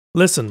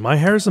Listen, my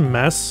hair's a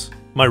mess,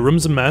 my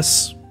room's a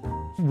mess,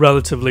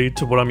 relatively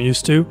to what I'm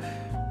used to.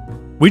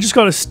 We just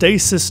got a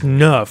Stasis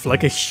nerf,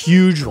 like a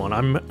huge one.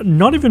 I'm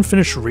not even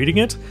finished reading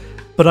it,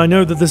 but I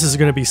know that this is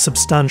going to be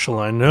substantial.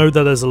 I know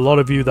that there's a lot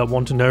of you that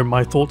want to know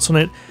my thoughts on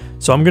it,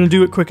 so I'm going to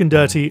do it quick and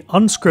dirty,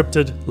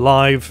 unscripted,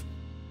 live,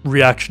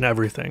 reaction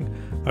everything.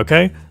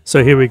 Okay?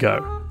 So here we go.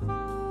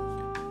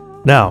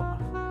 Now,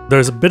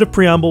 there's a bit of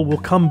preamble, we'll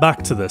come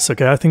back to this,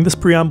 okay? I think this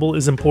preamble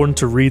is important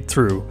to read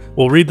through.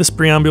 We'll read this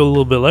preamble a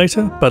little bit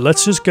later, but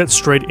let's just get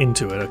straight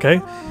into it,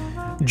 okay?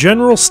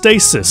 General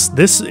Stasis.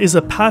 This is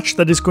a patch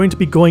that is going to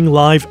be going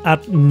live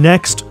at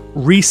next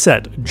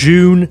reset,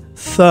 June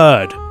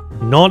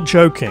 3rd. Not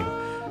joking.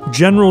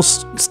 General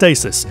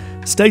Stasis.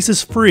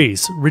 Stasis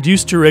freeze.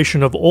 Reduced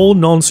duration of all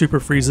non-super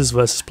freezes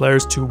versus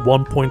players to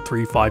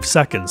 1.35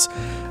 seconds.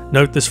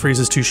 Note this freeze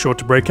is too short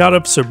to break out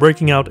of, so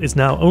breaking out is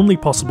now only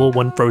possible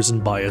when frozen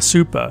by a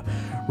super.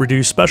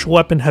 Reduce special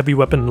weapon, heavy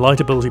weapon, and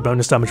light ability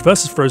bonus damage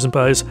versus frozen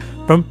players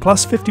from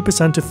plus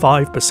 50% to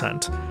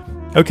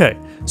 5%. Okay,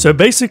 so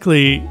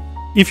basically,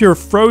 if you're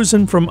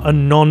frozen from a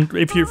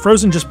if you're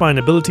frozen just by an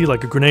ability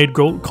like a grenade,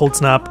 cold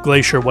snap,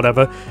 glacier,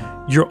 whatever,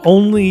 you're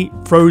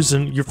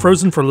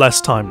frozen for less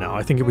time now.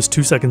 I think it was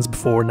 2 seconds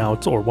before, now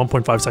it's, or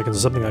 1.5 seconds or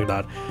something like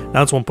that.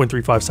 Now it's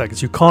 1.35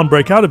 seconds. You can't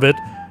break out of it,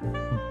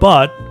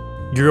 but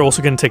you're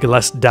also going to take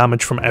less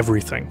damage from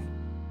everything.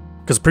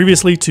 Because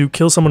previously, to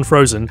kill someone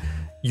frozen,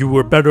 you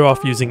were better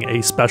off using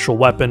a special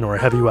weapon or a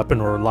heavy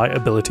weapon or a light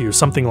ability or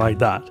something like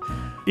that.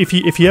 If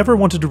you ever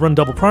wanted to run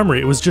double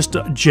primary, it was just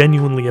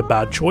genuinely a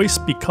bad choice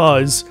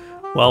because,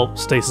 well,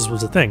 stasis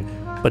was a thing.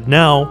 But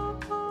now,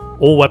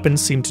 all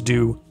weapons seem to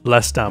do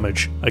less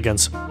damage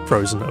against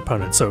frozen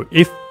opponents. So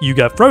if you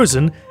get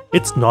frozen,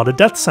 it's not a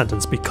death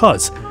sentence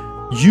because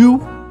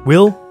you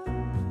will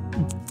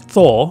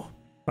thaw.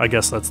 I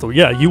guess that's the...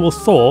 yeah, you will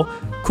thaw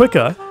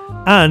quicker,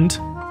 and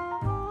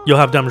you'll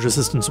have damage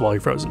resistance while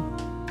you're frozen.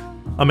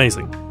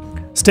 Amazing.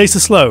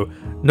 Stasis slow.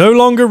 No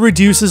longer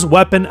reduces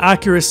weapon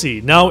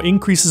accuracy. Now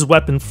increases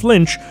weapon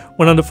flinch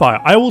when under fire.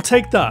 I will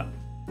take that.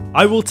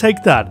 I will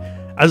take that.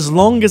 As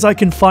long as I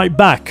can fight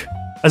back.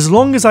 As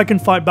long as I can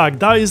fight back.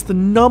 That is the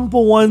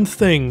 #1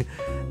 thing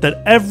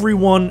that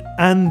everyone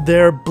and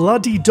their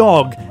bloody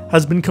dog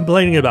has been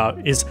complaining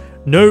about, is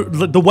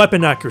the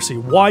weapon accuracy.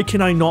 Why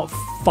can I not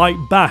fight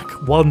back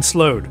while I'm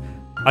slowed?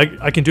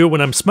 I can do it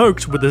when I'm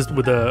smoked with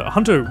a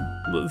hunter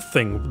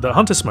thing, the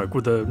hunter smoke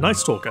with the Night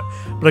Stalker,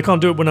 but I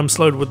can't do it when I'm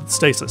slowed with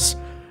stasis.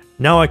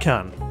 Now I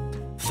can.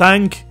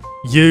 Thank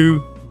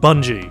you,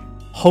 Bungie.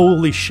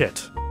 Holy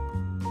shit.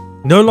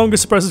 No longer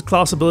suppresses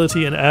class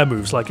ability and air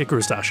moves like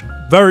Icarus Dash.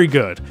 Very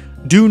good.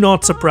 Do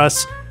not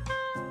suppress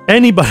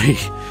anybody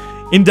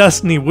in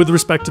Destiny with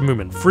respect to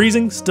movement.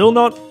 Freezing, still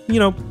not,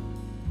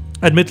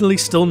 admittedly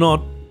still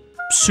not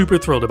super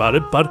thrilled about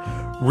it, but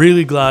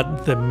really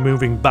glad they're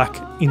moving back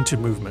into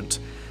movement.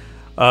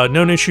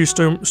 Known issue,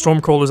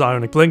 Stormcrawler's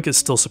Ionic Blink is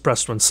still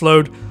suppressed when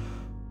slowed.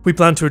 We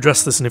plan to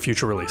address this in a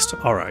future release.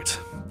 Alright,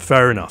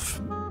 fair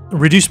enough.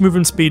 Reduced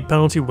movement speed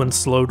penalty when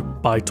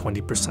slowed by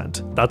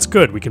 20%. That's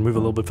good, we can move a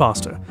little bit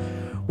faster.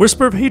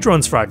 Whisper of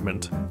Hadron's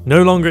Fragment.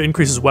 No longer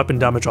increases weapon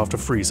damage after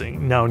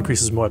freezing. Now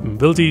increases weapon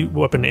mobility,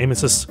 weapon aim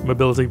assist,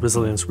 mobility,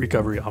 resilience,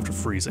 recovery after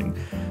freezing.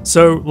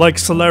 So, like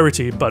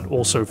Celerity, but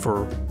also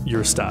for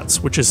your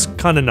stats, which is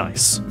kind of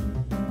nice.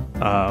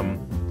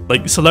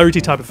 Like,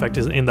 Celerity type effect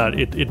is in that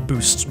it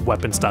boosts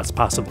weapon stats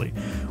passively,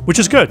 which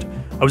is good.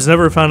 I was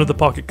never a fan of the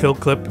pocket kill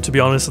clip, to be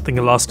honest. I think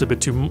it lasted a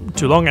bit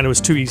too long and it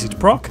was too easy to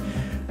proc.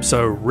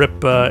 So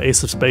rip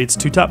Ace of Spades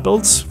 2-tap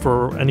builds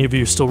for any of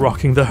you still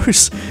rocking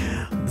those.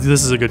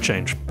 This is a good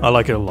change. I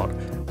like it a lot.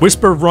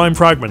 Whisper of Rhyme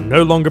Fragment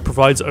no longer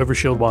provides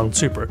overshield while in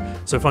super.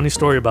 So funny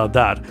story about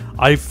that.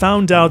 I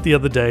found out the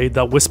other day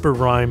that Whisper of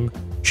Rhyme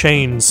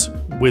chains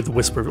with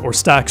Whisper, or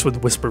stacks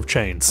with Whisper of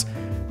Chains.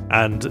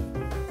 And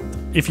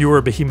if you were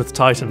a Behemoth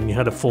Titan and you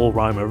had a full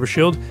Rhyme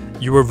overshield,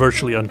 you were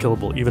virtually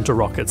unkillable, even to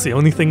rockets. The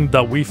only thing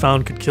that we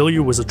found could kill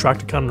you was a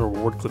Tractor Cannon or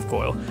Wardcliff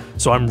Coil.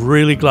 So I'm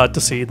really glad to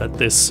see that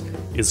this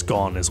is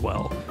gone as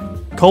well.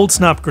 Cold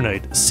Snap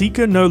Grenade.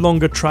 Seeker no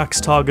longer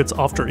tracks targets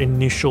after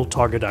initial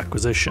target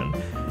acquisition.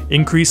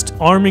 Increased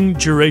arming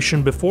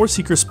duration before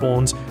Seeker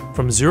spawns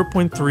from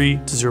 0.3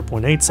 to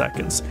 0.8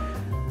 seconds.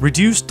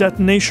 Reduced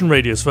detonation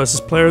radius versus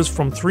players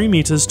from 3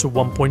 meters to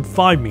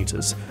 1.5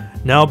 meters.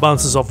 Now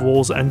bounces off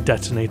walls and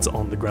detonates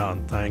on the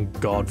ground. Thank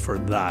God for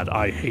that.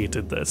 I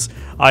hated this.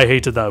 I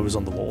hated that it was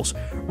on the walls.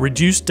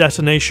 Reduced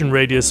detonation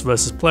radius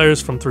versus players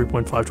from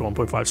 3.5 to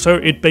 1.5. So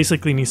it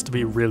basically needs to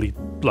be really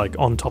like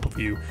on top of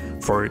you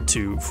for it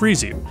to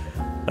freeze you.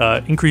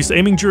 Increased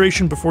aiming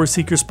duration before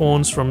Seeker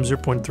spawns from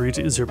 0.3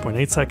 to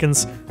 0.8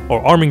 seconds,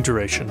 or arming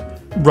duration.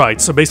 Right,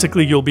 so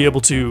basically you'll be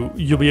able to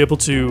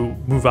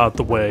move out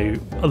the way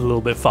a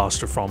little bit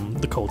faster from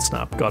the cold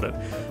snap. Got it.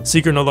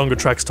 Seeker no longer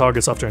tracks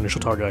targets after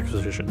initial target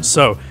acquisition.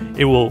 So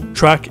it will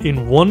track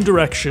in one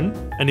direction,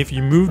 and if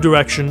you move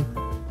direction,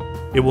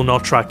 it will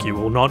not track you,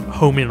 it will not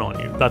home in on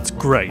you. That's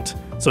great.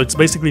 So it's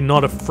basically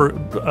not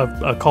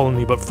a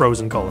colony, but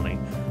frozen colony.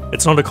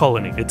 It's not a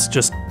colony, it's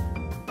just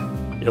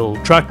It'll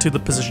track to the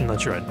position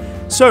that you're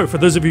in. So, for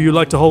those of you who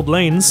like to hold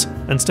lanes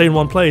and stay in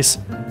one place,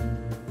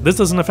 this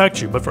doesn't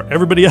affect you, but for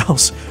everybody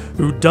else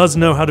who does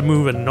know how to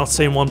move and not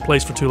stay in one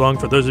place for too long,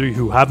 for those of you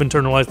who have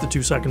internalized the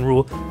 2-second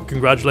rule,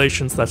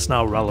 congratulations, that's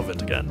now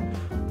relevant again.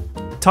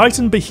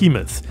 Titan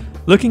Behemoth.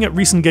 Looking at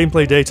recent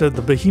gameplay data,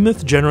 the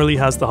Behemoth generally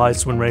has the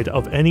highest win rate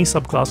of any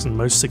subclass in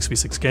most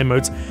 6v6 game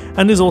modes,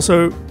 and is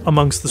also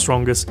amongst the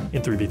strongest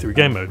in 3v3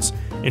 game modes.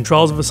 In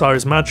Trials of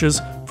Osiris matches,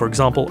 for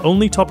example,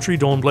 only Top Tree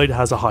Dawnblade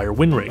has a higher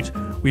win rate.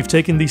 We've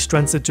taken these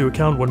strengths into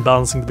account when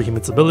balancing the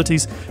Behemoth's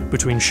abilities.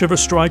 Between Shiver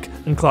Strike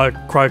and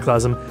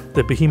Cryoclasm,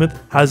 the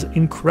Behemoth has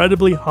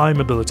incredibly high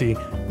mobility,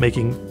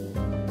 making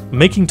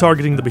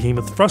targeting the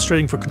Behemoth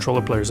frustrating for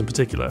controller players in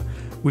particular.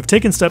 We've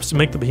taken steps to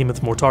make the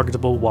Behemoth more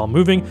targetable while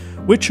moving,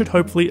 which should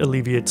hopefully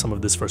alleviate some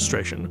of this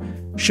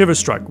frustration. Shiver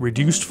Strike,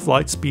 reduced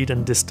flight speed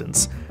and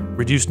distance.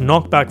 Reduced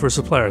knockback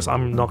versus players.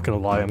 I'm not gonna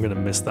lie, I'm gonna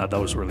miss that, that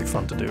was really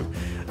fun to do.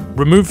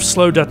 Remove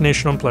slow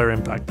detonation on player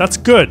impact. That's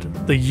good,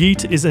 the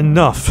yeet is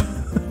enough.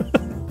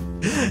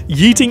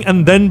 Yeeting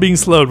and then being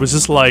slowed was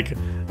just like,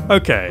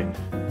 okay,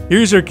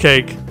 here's your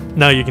cake,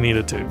 now you can eat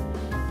it too.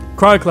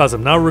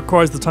 Cryoclasm now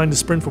requires the time to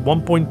sprint for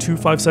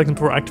 1.25 seconds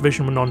before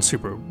activation when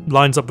non-super.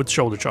 Lines up with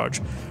shoulder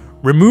charge.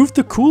 Remove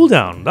the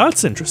cooldown.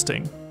 That's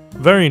interesting.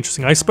 Very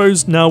interesting. I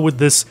suppose now with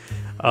this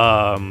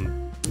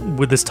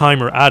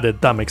timer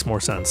added, that makes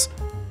more sense.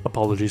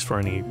 Apologies for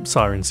any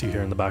sirens you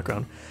hear in the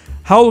background.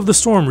 Howl of the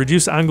Storm.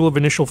 Reduce angle of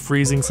initial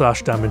freezing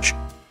 / damage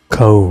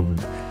cone.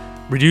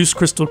 Reduce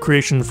crystal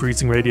creation and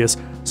freezing radius,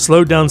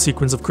 slow down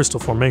sequence of crystal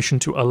formation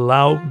to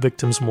allow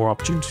victims more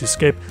opportunity to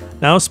escape,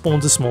 now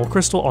spawns a small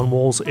crystal on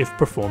walls if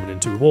performed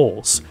into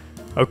walls.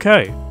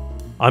 Okay,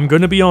 I'm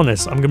gonna be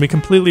honest, I'm gonna be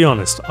completely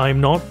honest, I'm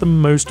not the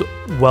most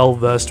well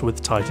versed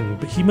with Titan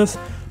Behemoth,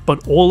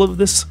 but all of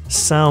this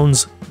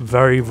sounds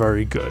very,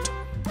 very good.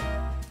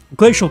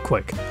 Glacial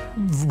Quick.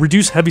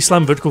 Reduce heavy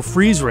slam vertical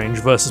freeze range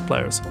versus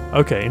players.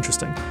 Okay,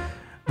 interesting.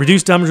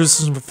 Reduce damage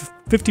resistance from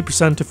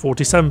 50% to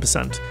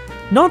 47%.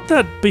 Not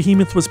that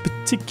Behemoth was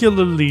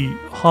particularly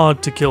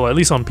hard to kill, at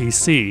least on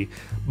PC,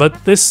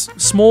 but this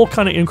small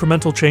kind of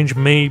incremental change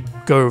may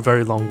go a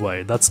very long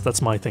way.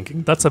 That's my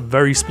thinking. That's a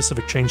very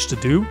specific change to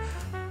do,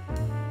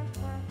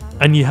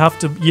 and you have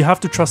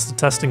to trust the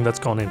testing that's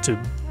gone into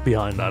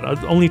behind that.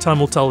 Only time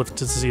will tell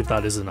to see if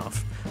that is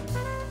enough.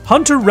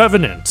 Hunter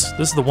Revenant.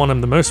 This is the one I'm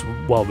the most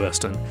well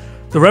versed in.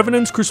 The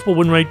Revenant's crucible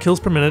win rate,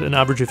 kills per minute, and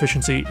average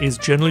efficiency is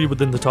generally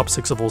within the top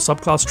 6 of all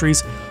subclass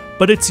trees,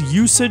 but its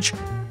usage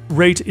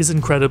rate is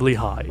incredibly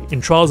high.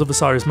 In Trials of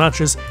Osiris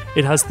matches,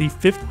 it has the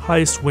 5th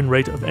highest win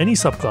rate of any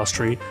subclass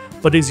tree,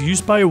 but is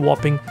used by a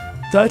whopping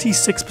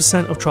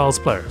 36% of Trials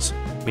players,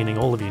 meaning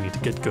all of you need to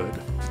get good.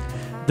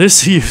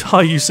 This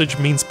high usage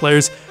means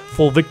players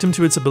fall victim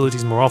to its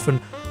abilities more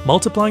often,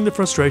 multiplying the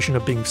frustration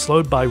of being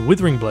slowed by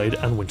Withering Blade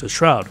and Winter's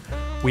Shroud.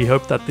 We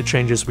hope that the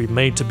changes we've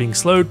made to being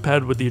slowed,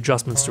 paired with the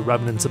adjustments to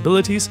Revenant's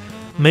abilities,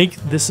 make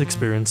this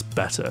experience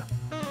better.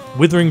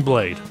 Withering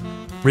Blade.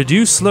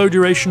 Reduce slow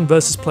duration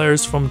versus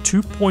players from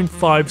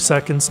 2.5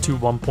 seconds to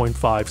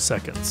 1.5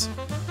 seconds.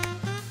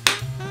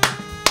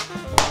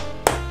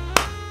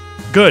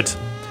 Good.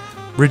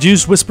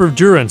 Reduce Whisper of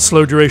Durance,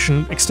 slow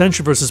duration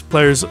extension versus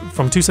players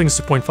from 2 seconds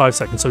to 0.5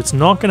 seconds, so it's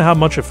not going to have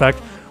much effect.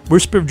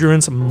 Whisper of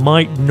Durance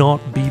might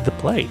not be the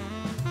play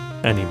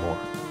anymore.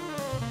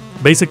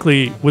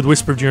 Basically, with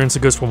Whisper of Durance,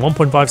 it goes from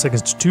 1.5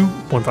 seconds to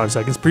 2.5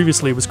 seconds.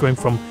 Previously, it was going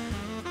from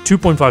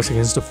 2.5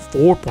 seconds to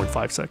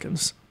 4.5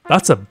 seconds.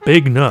 That's a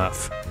big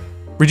nerf.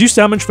 Reduce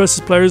damage versus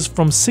players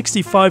from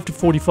 65 to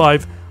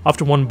 45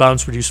 after one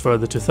bounce, reduced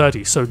further to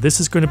 30. So this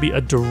is going to be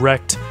a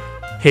direct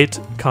hit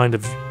kind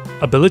of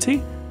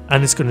ability,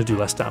 and it's going to do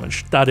less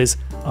damage. That is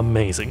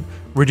amazing.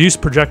 Reduce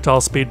projectile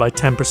speed by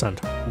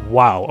 10%.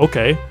 Wow,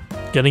 okay.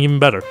 Getting even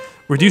better.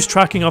 Reduce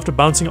tracking after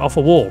bouncing off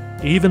a wall.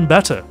 Even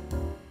better.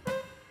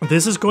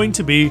 This is going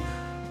to be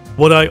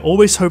what I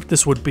always hoped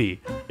this would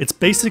be. It's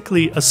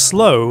basically a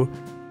slow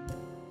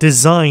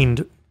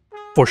designed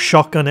for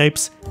shotgun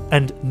apes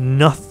and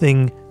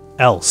nothing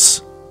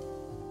else.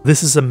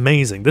 This is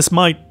amazing. This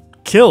might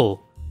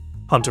kill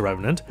Hunter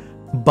Revenant,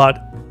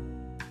 but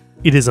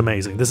it is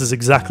amazing. This is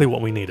exactly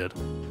what we needed.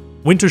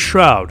 Winter's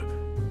Shroud.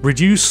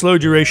 Reduce slow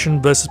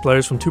duration versus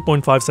players from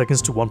 2.5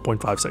 seconds to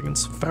 1.5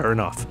 seconds. Fair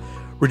enough.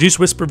 Reduce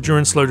Whisper of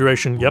Durance slow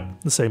duration.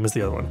 Yep, the same as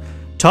the other one.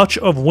 Touch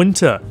of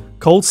Winter.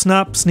 Cold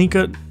Snap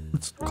Seeker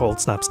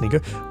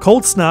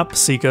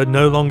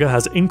no longer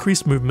has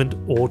increased movement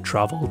or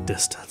travel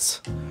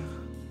distance.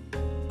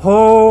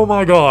 Oh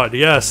my god,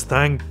 yes,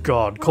 thank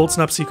god. Cold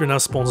Snap Seeker now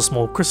spawns a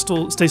small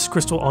stasis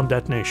crystal on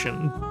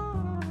detonation.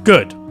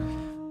 Good.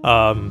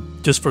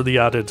 Just for the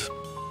added,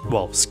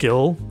 well,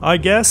 skill, I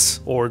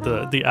guess, or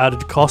the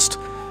added cost.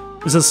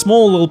 There's a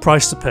small little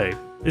price to pay.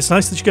 It's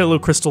nice that you get a little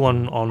crystal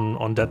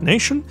on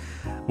detonation,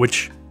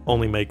 which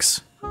only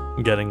makes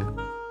getting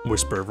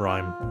Whisper of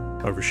Rhyme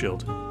over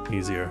shield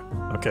easier.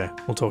 Okay,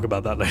 we'll talk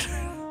about that later.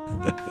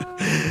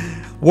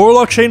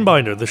 Warlock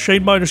Shadebinder. The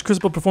Shadebinder's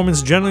Crucible performance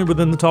is generally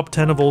within the top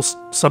 10 of all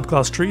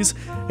subclass trees.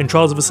 In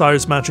Trials of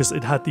Osiris matches,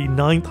 it had the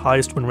 9th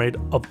highest win rate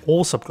of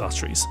all subclass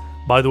trees.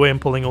 By the way, I'm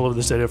pulling all of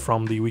this data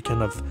from the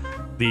weekend of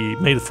the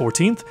May the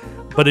 14th,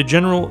 but it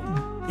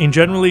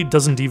generally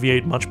doesn't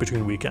deviate much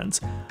between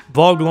weekends.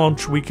 VoG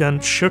launch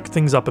weekend shook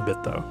things up a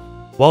bit though.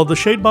 While the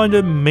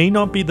Shadebinder may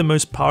not be the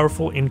most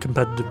powerful in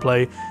competitive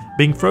play,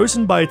 being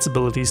frozen by its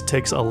abilities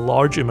takes a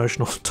large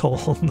emotional toll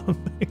on the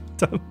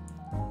victim.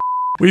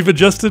 We've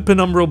adjusted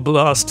Penumbral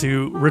Blast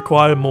to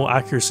require more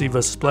accuracy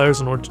versus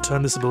players in order to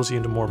turn this ability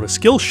into more of a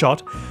skill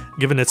shot,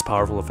 given its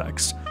powerful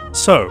effects.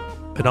 So,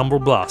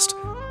 Penumbral Blast.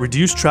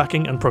 Reduce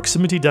tracking and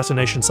proximity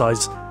detonation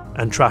size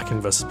and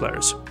tracking versus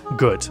players.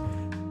 Good.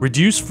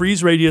 Reduce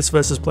freeze radius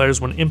versus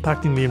players when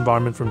impacting the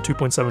environment from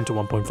 2.7 to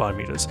 1.5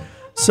 meters.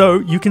 So,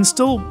 you can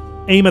still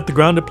aim at the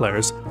grounded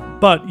players,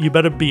 but you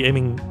better be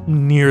aiming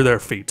near their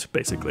feet,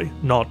 basically.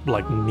 Not,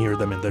 like, near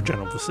them in their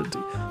general vicinity.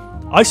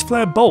 Ice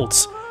Flare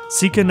Bolts.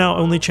 Seeker now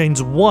only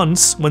chains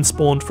once when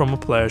spawned from a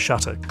player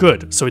shatter.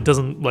 Good, so it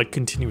doesn't like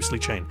continuously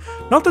chain.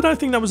 Not that I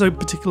think that was a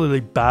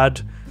particularly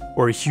bad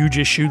or a huge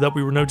issue that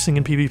we were noticing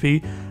in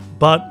PvP,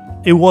 but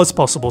it was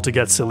possible to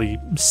get silly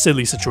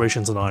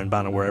situations in Iron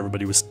Banner where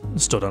everybody was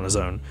stood on his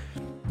own.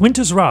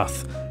 Winter's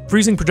Wrath.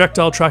 Freezing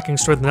projectile tracking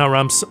strength now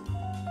ramps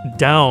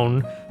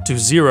down to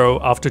 0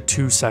 after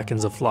 2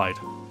 seconds of flight.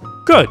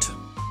 Good.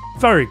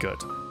 Very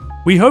good.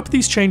 We hope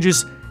these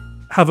changes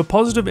have a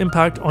positive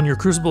impact on your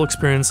Crucible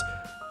experience.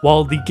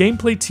 While the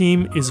gameplay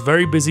team is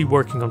very busy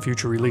working on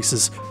future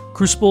releases,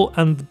 Crucible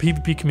and the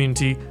PvP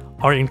community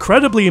are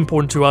incredibly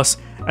important to us,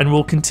 and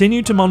we'll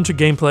continue to monitor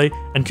gameplay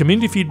and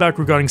community feedback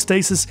regarding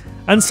Stasis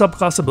and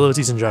subclass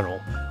abilities in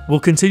general. We'll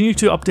continue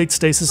to update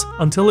Stasis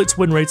until its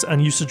win rates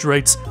and usage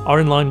rates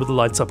are in line with the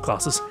light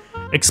subclasses.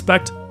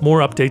 Expect more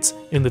updates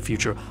in the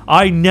future.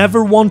 I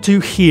never want to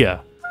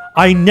hear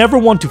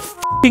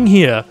f***ing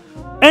hear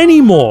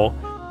anymore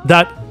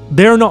that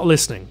they're not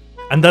listening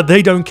and that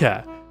they don't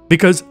care,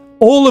 because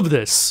all of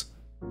this,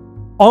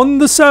 on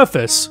the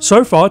surface,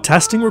 so far,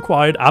 testing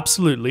required,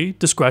 absolutely,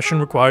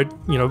 discretion required,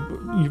 you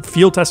know,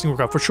 field testing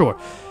required for sure.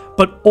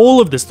 But all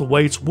of this, the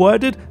way it's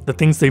worded, the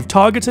things they've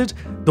targeted,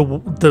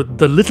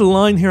 the little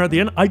line here at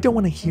the end, I don't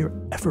want to hear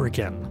ever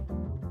again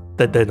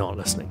that they're not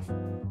listening.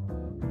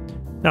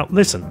 Now,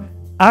 listen,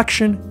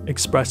 action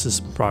expresses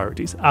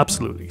priorities,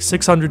 absolutely.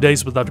 600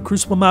 days without a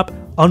Crucible map,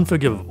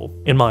 unforgivable,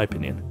 in my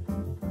opinion.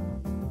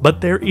 But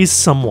there is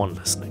someone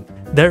listening.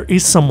 There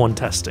is someone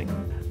testing.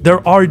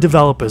 There are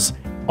developers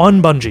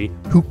on Bungie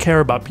who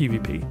care about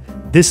PvP.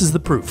 This is the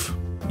proof.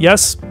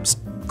 Yes,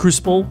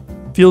 Crucible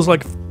feels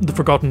like the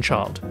forgotten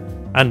child,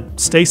 and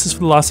Stasis for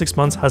the last 6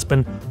 months has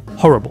been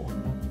horrible.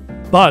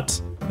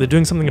 But they're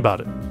doing something about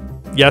it.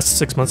 Yes,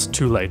 6 months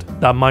too late.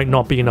 That might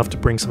not be enough to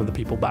bring some of the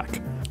people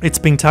back. It's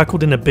being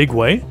tackled in a big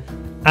way,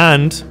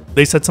 and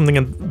they said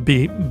something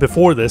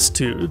before this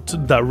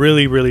that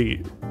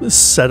really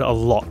said a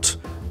lot.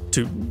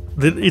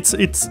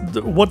 It's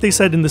what they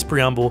said in this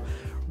preamble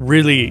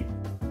really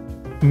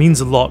means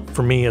a lot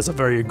for me as a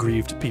very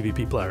aggrieved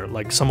PvP player,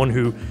 like someone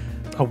who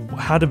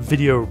had a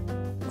video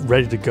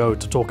ready to go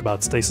to talk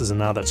about Stasis and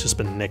now that's just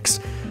been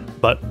nixed.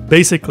 But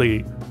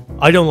basically,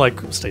 I don't like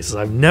Stasis.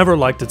 I've never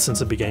liked it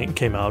since it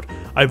came out.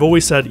 I've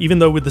always said, even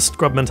though with the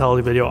scrub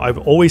mentality video, I've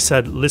always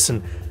said,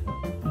 listen,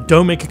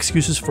 don't make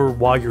excuses for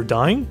why you're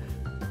dying.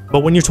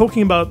 But when you're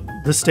talking about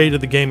the state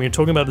of the game, you're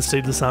talking about the state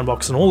of the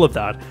sandbox and all of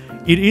that,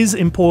 it is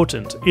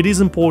important. It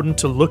is important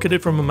to look at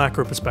it from a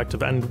macro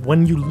perspective. And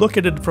when you look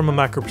at it from a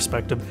macro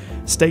perspective,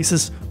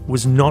 Stasis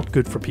was not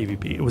good for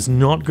PvP. It was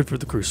not good for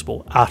the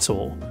Crucible at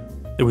all.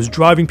 It was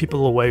driving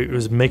people away. It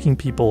was making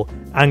people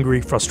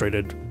angry,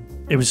 frustrated.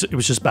 It was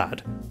just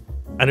bad.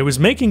 And it was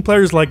making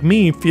players like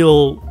me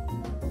feel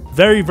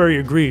very, very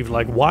aggrieved.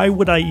 Like, why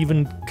would I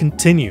even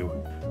continue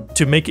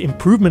to make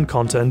improvement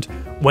content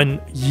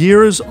when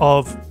years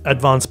of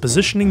advanced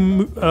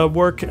positioning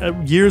work,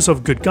 years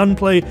of good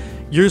gunplay,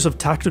 years of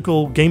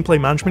tactical gameplay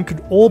management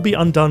could all be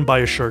undone by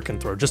a shuriken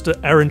throw, just an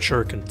errant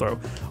shuriken throw.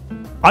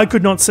 I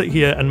could not sit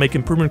here and make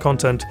improvement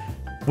content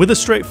with a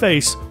straight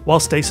face while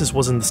Stasis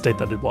was in the state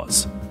that it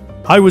was.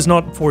 I was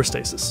not for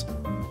Stasis.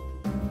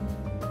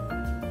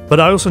 But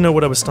I also know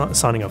what I was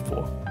signing up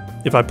for.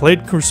 If I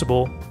played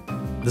Crucible,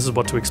 this is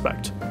what to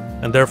expect.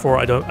 And therefore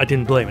I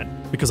didn't blame it,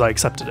 because I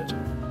accepted it.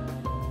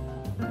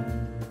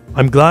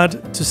 I'm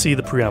glad to see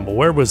the preamble.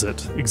 Where was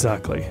it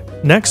exactly?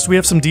 Next, we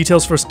have some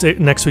details for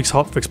next week's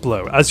hotfix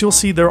below. As you'll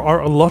see, there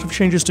are a lot of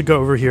changes to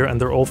go over here, and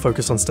they're all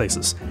focused on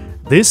Stasis.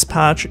 This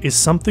patch is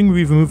something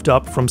we've moved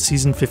up from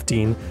Season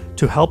 15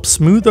 to help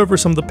smooth over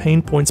some of the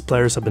pain points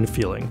players have been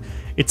feeling.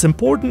 It's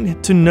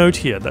important to note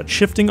here that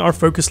shifting our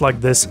focus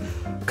like this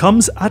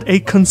comes at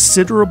a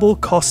considerable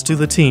cost to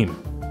the team,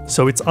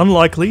 so it's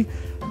unlikely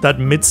that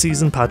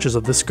mid-season patches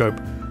of this scope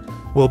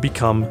will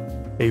become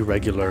a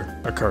regular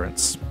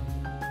occurrence.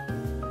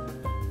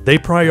 They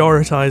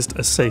prioritized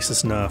a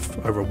Stasis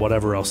nerf over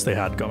whatever else they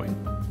had going.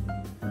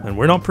 And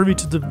we're not privy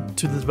to the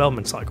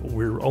development cycle,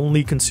 we're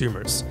only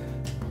consumers.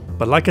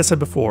 But like I said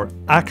before,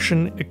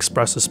 action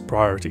expresses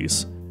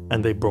priorities,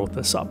 and they brought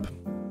this up.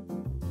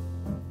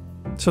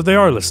 So they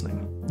are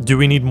listening. Do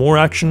we need more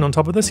action on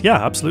top of this? Yeah,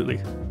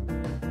 absolutely.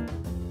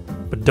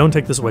 But don't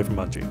take this away from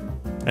Bungie.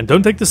 And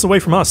don't take this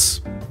away from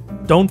us.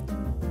 Don't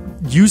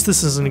use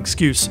this as an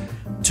excuse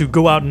to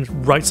go out and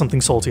write something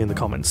salty in the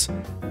comments.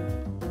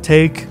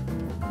 Take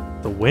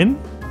the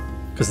win,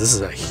 because this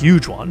is a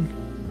huge one,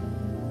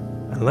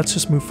 and let's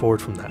just move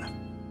forward from there.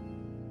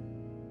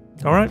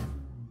 Alright?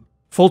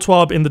 Full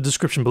TWAB in the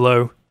description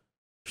below.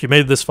 If you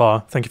made it this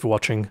far, thank you for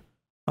watching.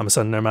 I'm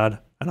Ascendant Nomad,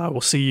 and I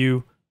will see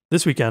you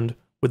this weekend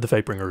with the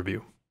Fatebringer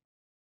review.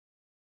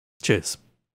 Cheers.